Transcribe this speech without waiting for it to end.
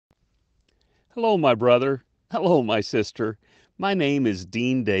Hello, my brother. Hello, my sister. My name is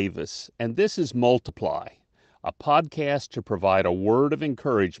Dean Davis, and this is Multiply, a podcast to provide a word of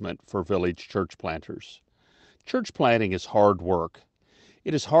encouragement for village church planters. Church planting is hard work.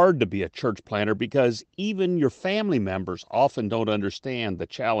 It is hard to be a church planter because even your family members often don't understand the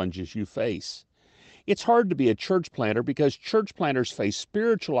challenges you face. It's hard to be a church planter because church planters face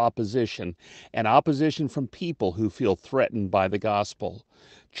spiritual opposition and opposition from people who feel threatened by the gospel.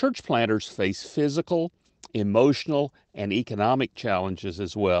 Church planters face physical, emotional, and economic challenges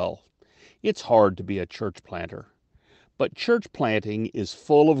as well. It's hard to be a church planter. But church planting is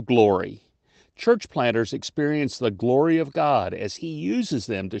full of glory. Church planters experience the glory of God as He uses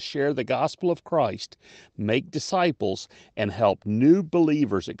them to share the gospel of Christ, make disciples, and help new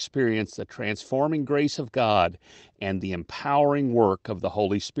believers experience the transforming grace of God and the empowering work of the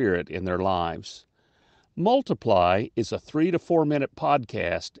Holy Spirit in their lives. Multiply is a 3 to 4 minute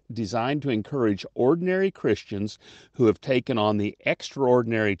podcast designed to encourage ordinary Christians who have taken on the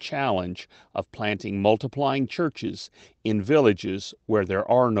extraordinary challenge of planting multiplying churches in villages where there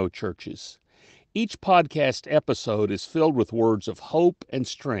are no churches. Each podcast episode is filled with words of hope and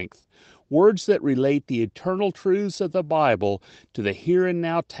strength, words that relate the eternal truths of the Bible to the here and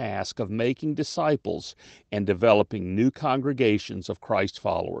now task of making disciples and developing new congregations of Christ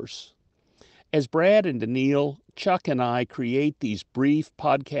followers. As Brad and Daniil, Chuck, and I create these brief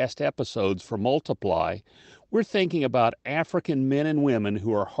podcast episodes for Multiply, we're thinking about African men and women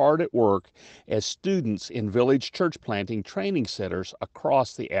who are hard at work as students in village church planting training centers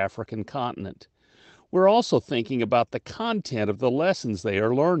across the African continent. We're also thinking about the content of the lessons they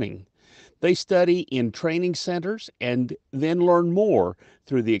are learning. They study in training centers and then learn more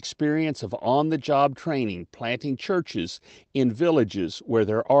through the experience of on-the-job training, planting churches in villages where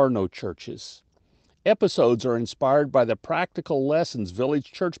there are no churches. Episodes are inspired by the practical lessons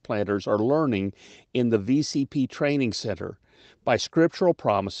village church planters are learning in the VCP Training Center, by scriptural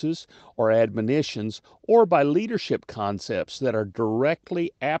promises or admonitions, or by leadership concepts that are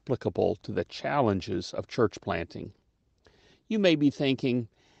directly applicable to the challenges of church planting. You may be thinking,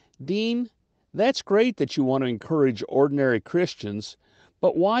 Dean, that's great that you want to encourage ordinary Christians,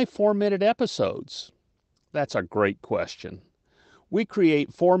 but why 4-minute episodes? That's a great question. We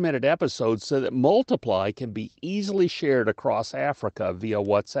create 4-minute episodes so that Multiply can be easily shared across Africa via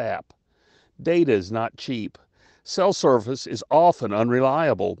WhatsApp. Data is not cheap. Cell service is often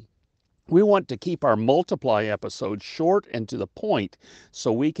unreliable. We want to keep our Multiply episodes short and to the point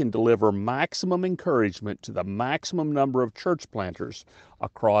so we can deliver maximum encouragement to the maximum number of church planters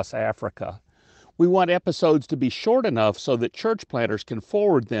across Africa. We want episodes to be short enough so that church planters can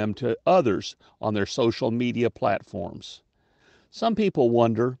forward them to others on their social media platforms. Some people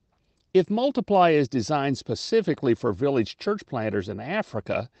wonder, if Multiply is designed specifically for village church planters in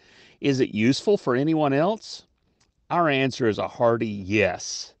Africa, is it useful for anyone else? Our answer is a hearty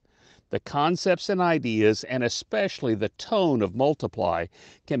yes. The concepts and ideas, and especially the tone of Multiply,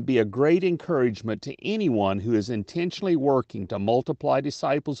 can be a great encouragement to anyone who is intentionally working to multiply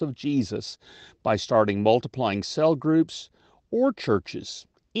disciples of Jesus by starting multiplying cell groups or churches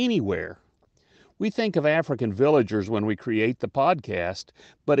anywhere. We think of African villagers when we create the podcast,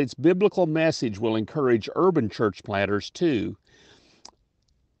 but its biblical message will encourage urban church planters too.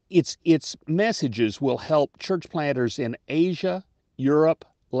 Its messages will help church planters in Asia, Europe,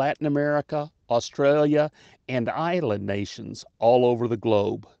 Latin America, Australia, and island nations all over the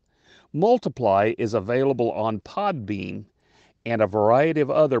globe. Multiply is available on PodBean and a variety of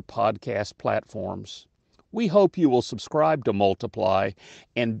other podcast platforms. We hope you will subscribe to Multiply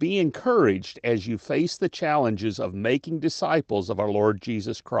and be encouraged as you face the challenges of making disciples of our Lord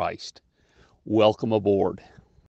Jesus Christ. Welcome aboard.